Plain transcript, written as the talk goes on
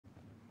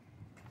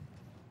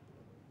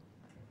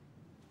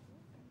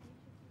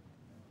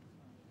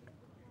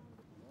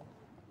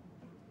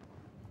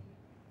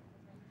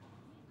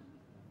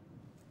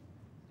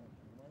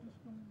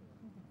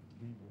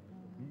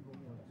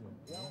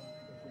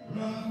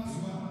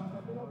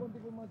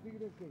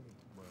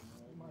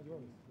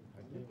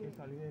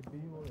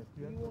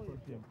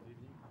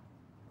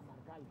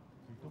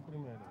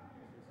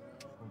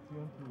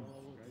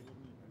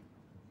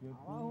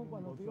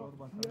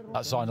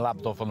That's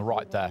ZAINULABIDOV on the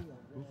right there,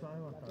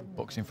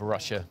 boxing for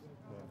Russia.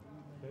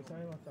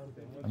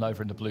 And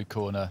over in the blue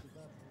corner,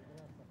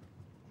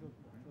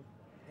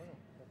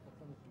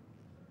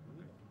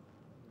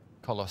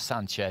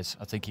 Sanchez,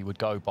 I think he would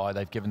go by.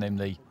 They've given him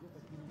the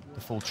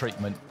full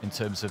treatment in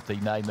terms of the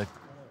name. They've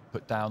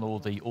put down all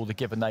the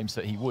given names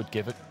that he would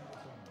give it.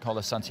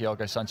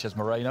 Santiago Sanchez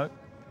Moreno.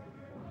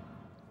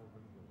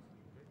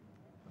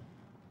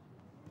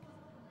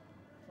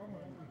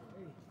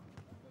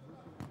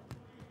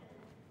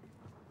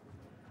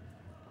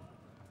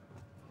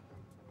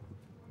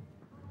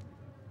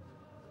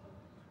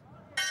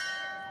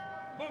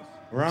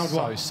 Round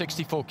one. So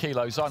 64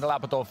 kilos,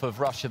 ZAINULABIDOV of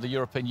Russia, the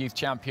European youth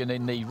champion,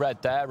 in the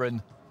red there,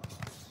 and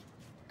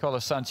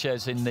Carlos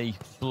Sanchez in the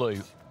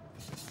blue.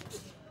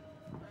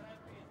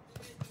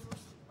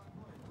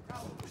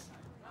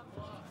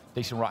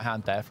 Decent right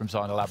hand there from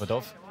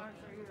ZAINULABIDOV.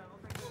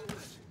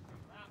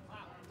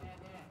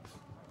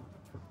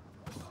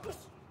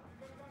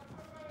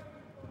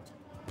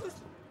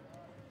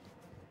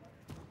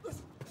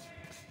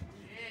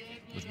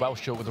 Was well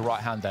short with the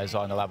right hand there,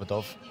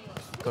 ZAINULABIDOV.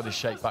 Got his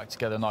shape back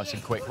together nice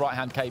and quick. Right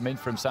hand came in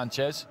from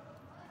Sanchez.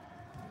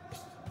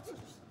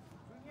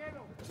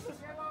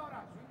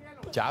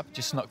 Jab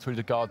just snuck through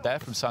the guard there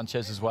from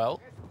Sanchez as well.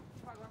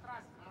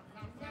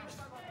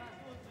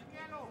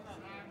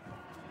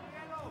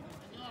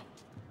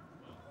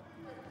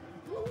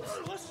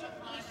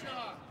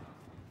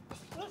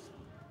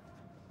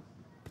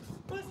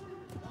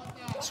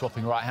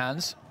 Swapping right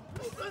hands.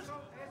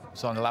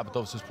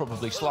 ZAINULABIDOV's was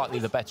probably slightly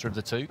the better of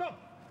the two.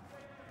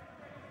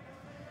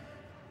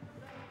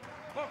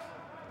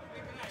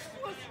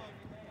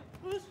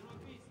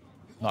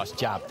 Nice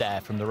jab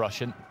there from the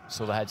Russian.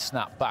 Saw the head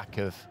snap back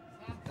of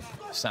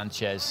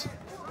Sanchez.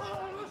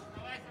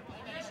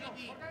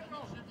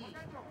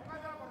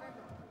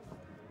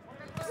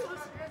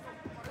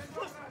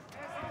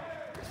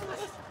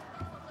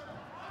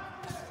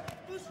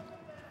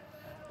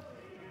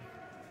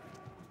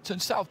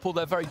 Turned southpaw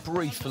there very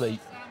briefly.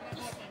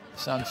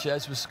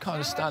 Sanchez was kind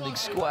of standing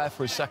square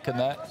for a second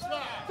there.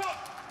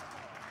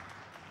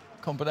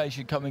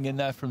 Combination coming in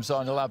there from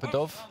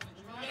ZAINULABIDOV.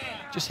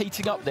 Just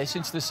heating up this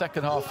into the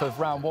second half of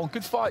round one.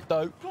 Good fight,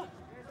 though.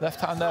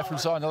 Left hand there from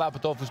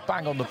ZAINULABIDOV was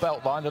bang on the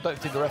belt line. I don't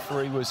think the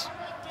referee was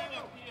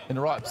in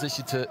the right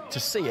position to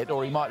see it,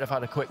 or he might have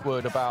had a quick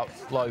word about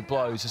low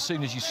blows. As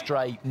soon as you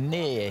stray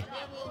near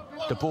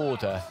the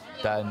border,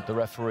 then the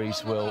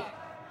referees will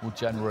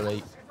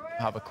generally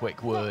have a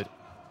quick word.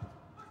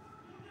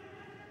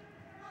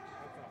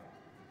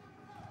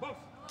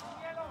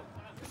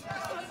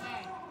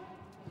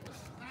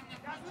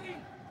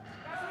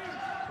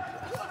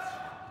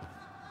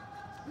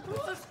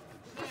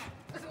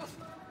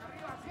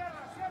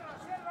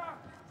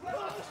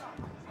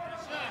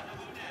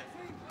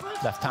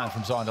 Left hand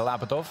from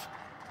ZAINULABIDOV.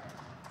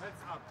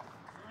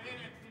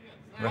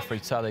 Referee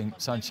telling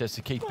Sanchez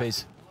to keep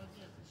his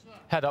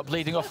head up,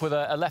 leading off with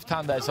a left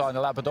hand there,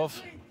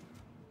 ZAINULABIDOV.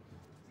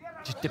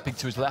 Just dipping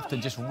to his left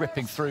and just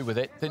ripping through with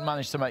it. Didn't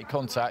manage to make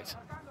contact.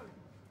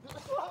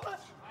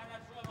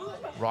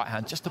 Right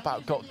hand just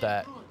about got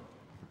there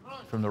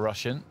from the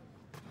Russian.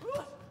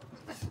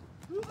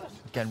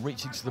 Again,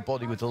 reaching to the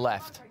body with the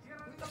left.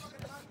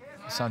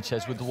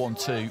 Sanchez with the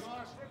 1-2.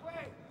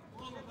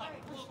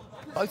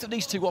 Both of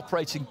these two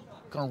operating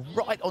kind of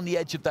right on the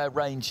edge of their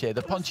range here.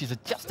 The punches are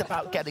just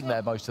about getting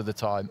there most of the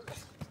time.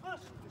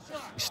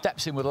 He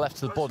steps in with the left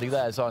to the body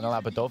there,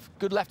 ZAINULABIDOV.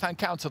 Good left-hand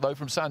counter, though,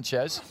 from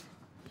Sanchez.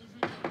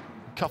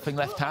 Cuffing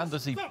left hand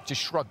as he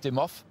just shrugged him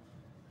off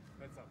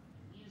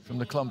from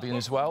the Colombian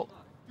as well.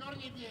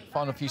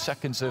 Final few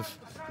seconds of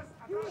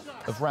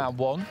round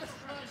one.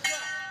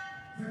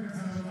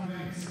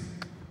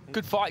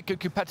 Good fight, good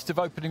competitive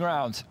opening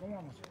round.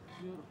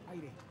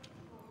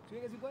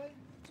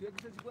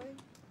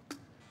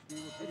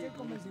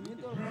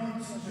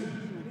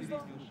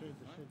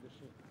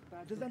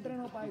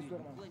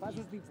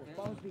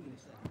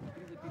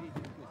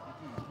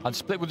 And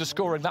split with the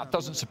scoring, that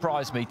doesn't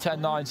surprise me.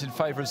 10-9s in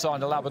favour of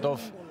ZAINULABIDOV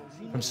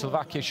from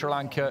Slovakia, Sri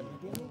Lanka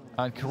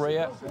and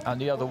Korea,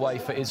 and the other way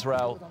for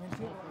Israel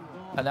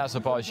and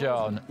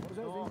Azerbaijan.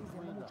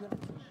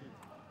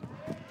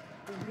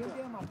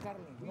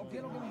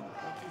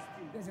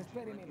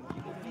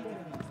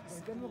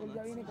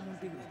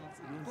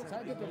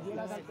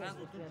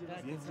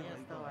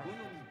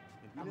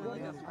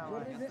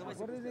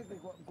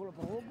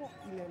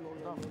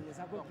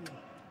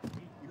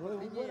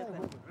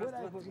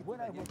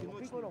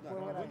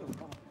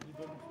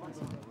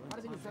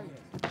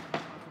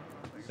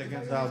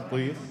 Seconds out,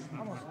 please.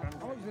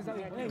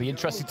 Be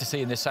interesting to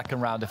see in this second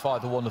round if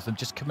either one of them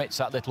just commits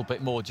that little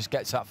bit more, just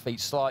gets that feet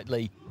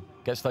slightly,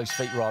 gets those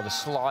feet rather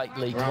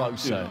slightly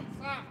closer.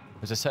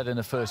 As I said in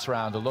the first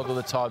round, a lot of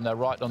the time they're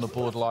right on the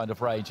borderline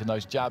of range, and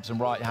those jabs and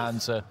right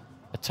hands are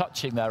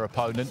touching their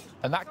opponent,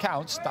 and that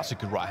counts. That's a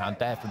good right hand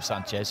there from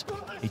Sanchez.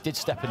 He did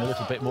step in a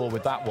little bit more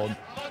with that one,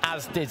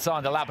 as did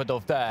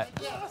ZAINULABIDOV there.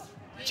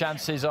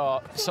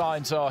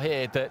 Signs are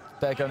here that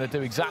they're going to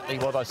do exactly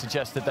what I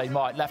suggested they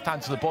might. Left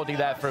hand to the body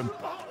there from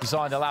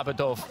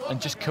ZAINULABIDOV,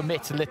 and just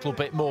commit a little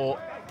bit more,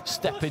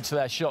 step into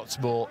their shots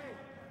more.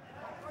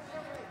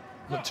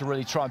 Look to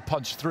really try and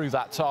punch through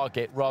that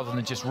target rather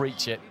than just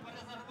reach it.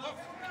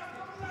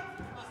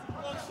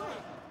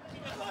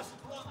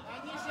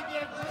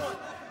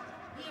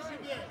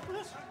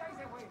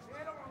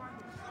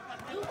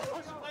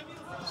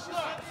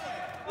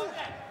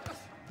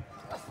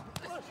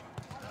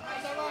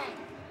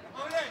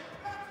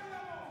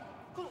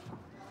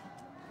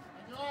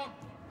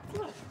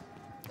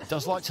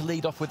 Does like to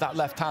lead off with that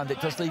left hand.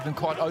 It does leave him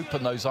quite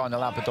open, though,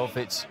 ZAINULABIDOV.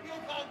 It's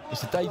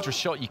a dangerous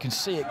shot. You can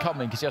see it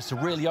coming because he has to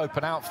really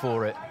open out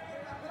for it.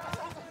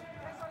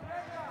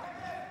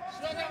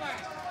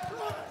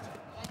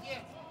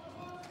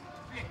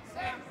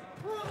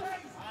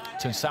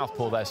 Turn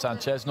southpaw there,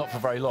 Sanchez, not for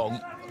very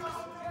long.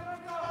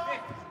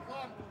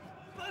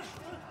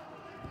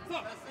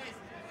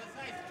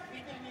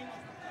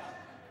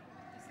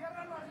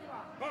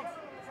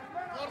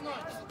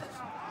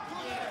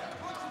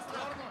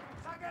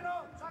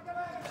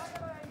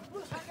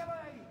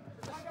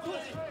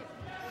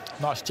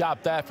 Nice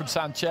jab there from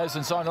Sanchez,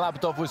 and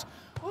ZAINULABIDOV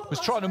was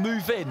trying to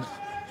move in.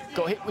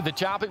 Got hit with the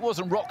jab. It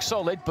wasn't rock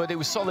solid, but it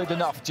was solid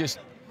enough. Just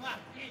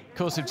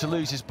caused him to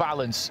lose his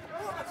balance.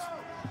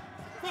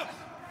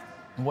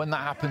 And when that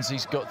happens,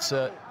 he's got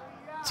to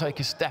take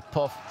a step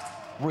off,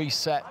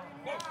 reset,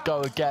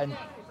 go again.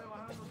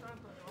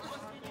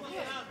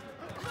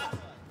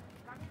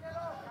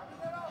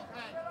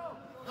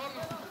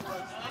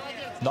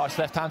 Nice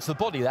left hand to the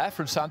body there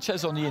from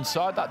Sanchez on the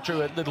inside. That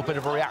drew a little bit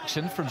of a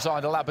reaction from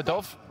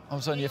ZAINULABIDOV. I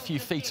was only a few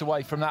feet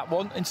away from that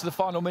one. Into the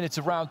final minute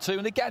of round two.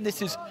 And again,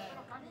 this is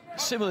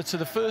similar to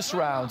the first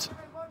round.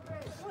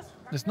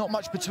 There's not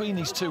much between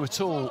these two at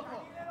all.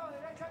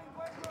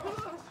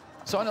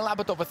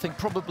 ZAINULABIDOV, I think,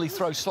 probably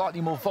throws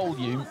slightly more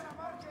volume.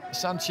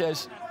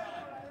 Sanchez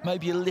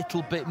maybe a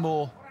little bit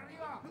more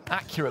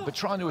accurate, but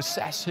trying to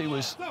assess who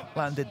has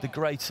landed the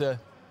greater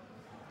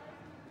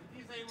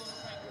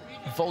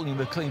volume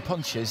of clean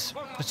punches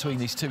between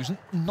these two is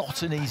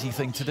not an easy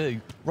thing to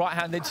do. Right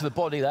hand into the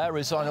body there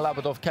as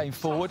ZAINULABIDOV came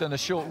forward, and a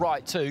short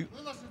right too.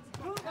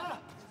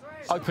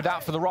 Opened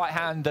out for the right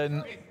hand,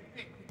 and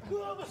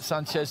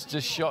Sanchez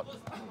just shot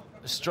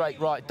a straight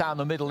right down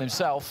the middle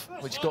himself,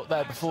 which got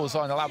there before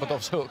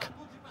ZAINULABIDOV's hook.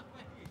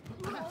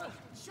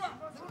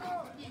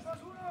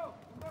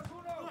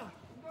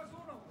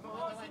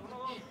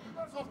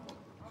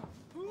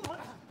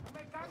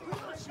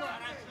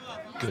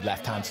 Good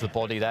left hand to the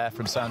body there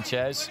from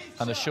Sanchez,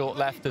 and a short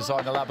left as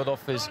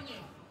ZAINULABIDOV is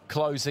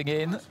closing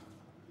in.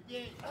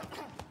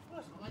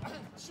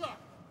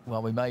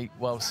 Well, we may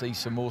well see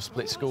some more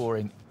split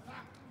scoring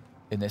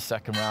in this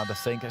second round, I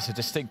think. It's a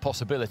distinct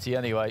possibility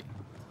anyway.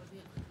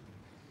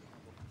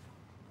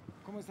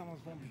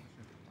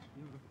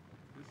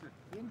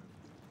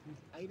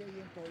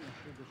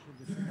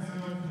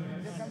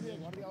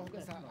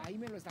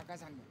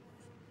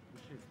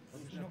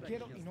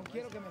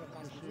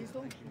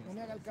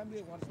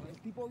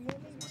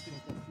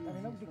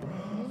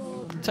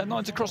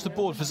 $10-9 across the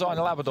board for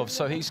ZAINULABIDOV,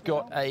 so he's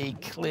got a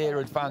clear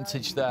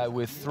advantage there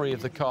with 3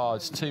 of the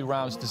cards. 2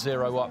 rounds to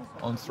 0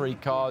 up on 3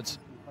 cards,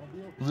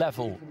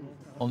 level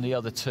on the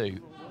other 2.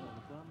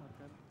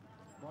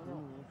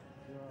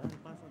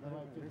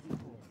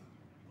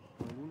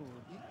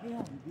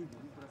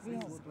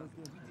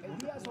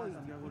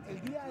 El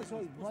día es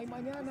hoy, no hay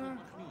mañana,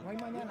 no hay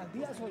mañana, el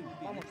día es hoy.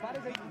 Vamos,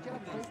 párese y escuche la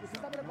que usted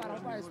está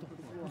preparado para esto.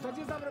 Usted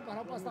sí está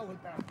preparado para esta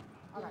vuelta.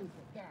 Haga,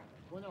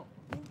 bueno,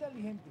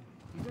 inteligente.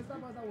 Usted está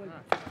para esta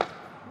vuelta.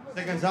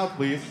 Seconds out,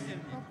 please.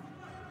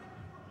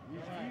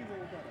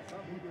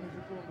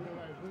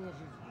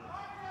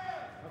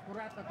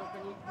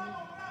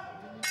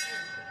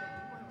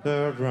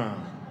 Third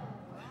round.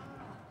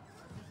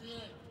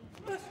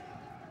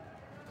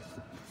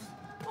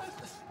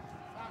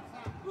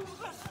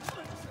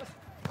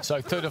 So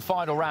third and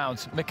final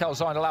round, Mikail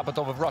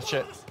ZAINULABIDOV of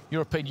Russia,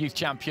 European youth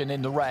champion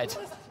in the red.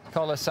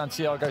 Carlos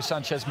Santiago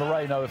Sanchez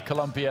Moreno of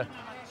Colombia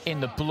in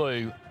the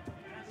blue.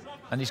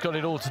 And he's got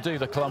it all to do,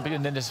 the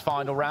Colombian, in this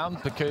final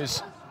round,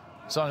 because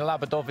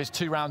ZAINULABIDOV is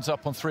 2 rounds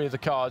up on 3 of the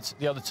cards,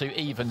 the other 2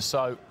 even.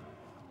 So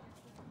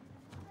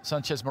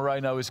Sanchez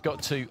Moreno has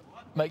got to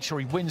make sure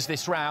he wins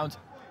this round,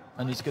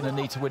 and he's going to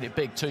need to win it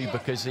big too,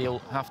 because he'll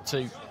have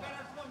to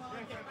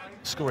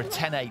score a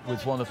 10-8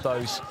 with one of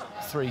those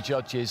 3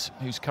 judges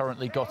who's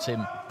currently got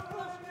him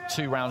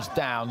 2 rounds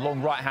down.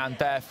 Long right hand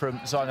there from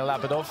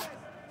ZAINULABIDOV.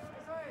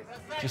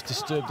 Just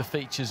disturbed the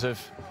features of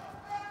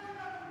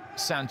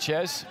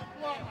Sanchez.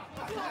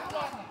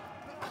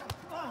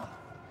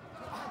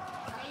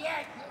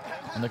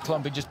 And the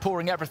Colombian just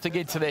pouring everything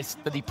into this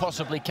that he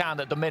possibly can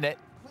at the minute.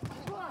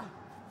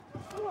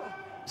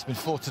 It's been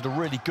fought at a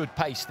really good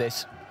pace,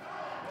 this,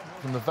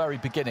 from the very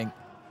beginning.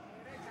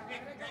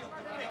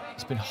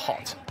 It's been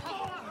hot.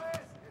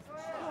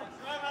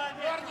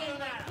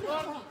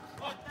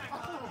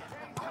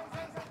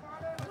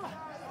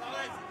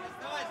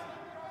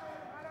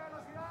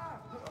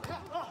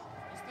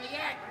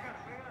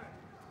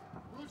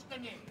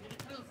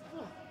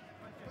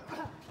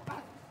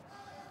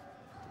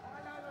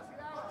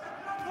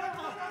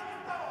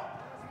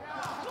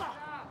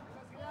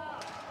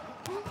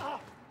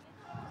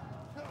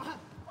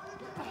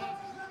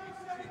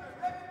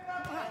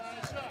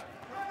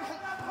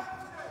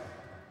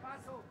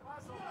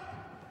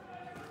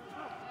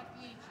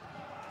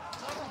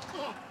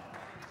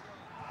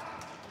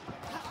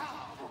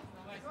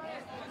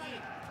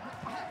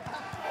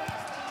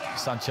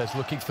 Sanchez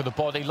looking for the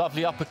body.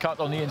 Lovely uppercut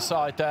on the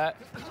inside there.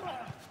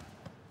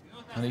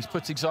 And he's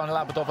putting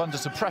ZAINULABIDOV under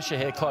some pressure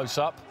here, close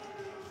up.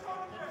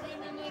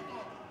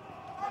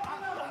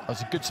 That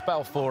was a good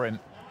spell for him.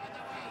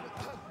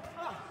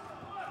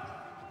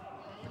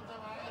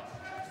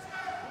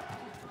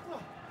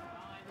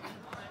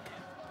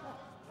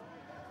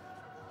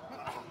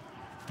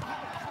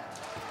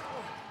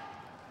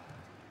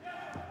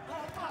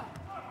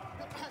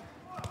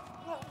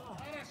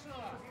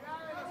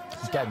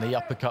 He's getting the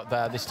uppercut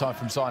there, this time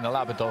from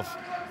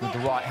ZAINULABIDOV with the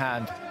right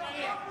hand.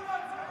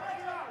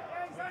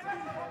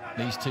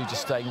 These two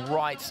just staying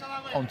right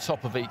on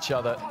top of each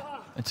other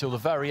until the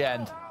very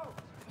end.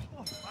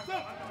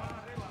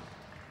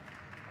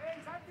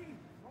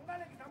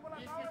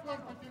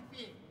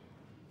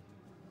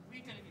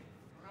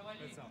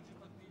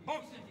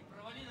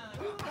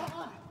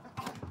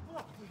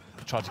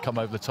 Tried to come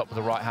over the top of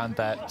the right hand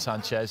there,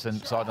 Sanchez,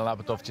 and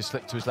ZAINULABIDOV just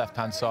slipped to his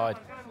left-hand side,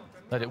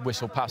 let it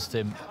whistle past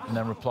him, and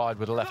then replied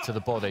with a left to the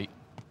body.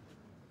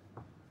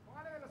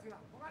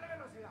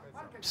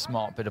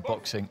 Smart bit of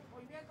boxing.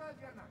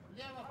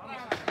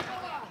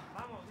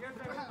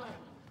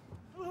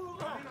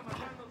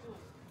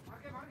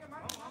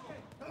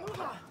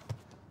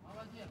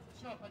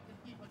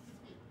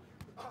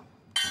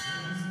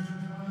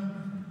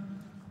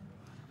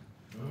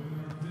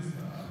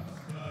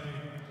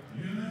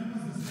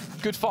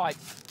 Good fight.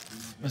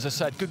 As I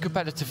said, good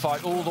competitive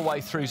fight all the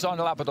way through.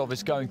 ZAINULABIDOV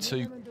is going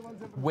to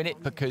win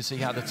it because he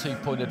had a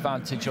 2-point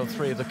advantage on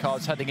 3 of the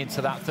cards heading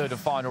into that third and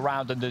final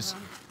round, and there's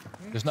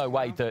no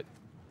way that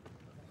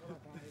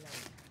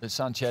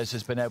Sanchez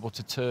has been able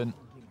to turn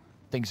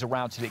things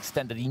around to the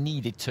extent that he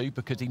needed to,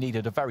 because he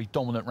needed a very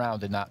dominant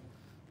round in that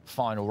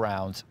final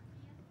round.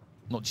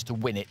 Not just to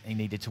win it, he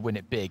needed to win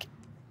it big.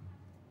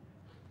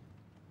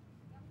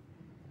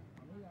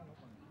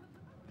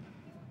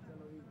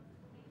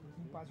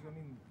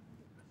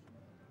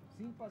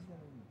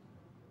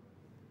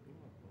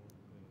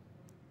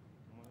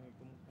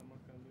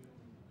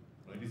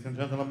 Ladies and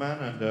gentlemen,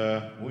 and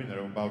the winner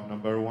of bout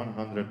number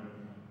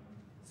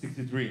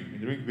 163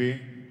 in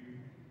rugby,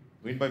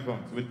 win by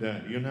points with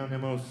the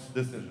unanimous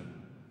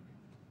decision.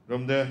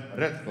 From the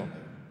red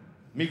corner,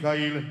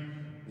 Mikail,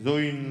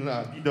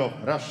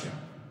 ZAINULABIDOV, Russia.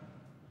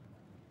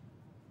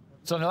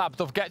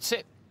 ZAINULABIDOV gets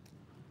it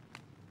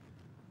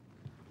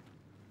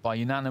by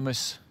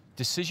unanimous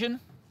decision.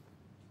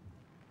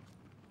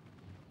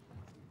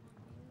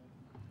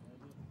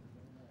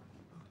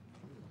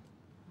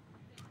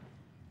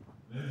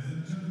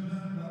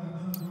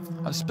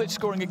 And split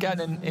scoring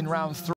again in round 3.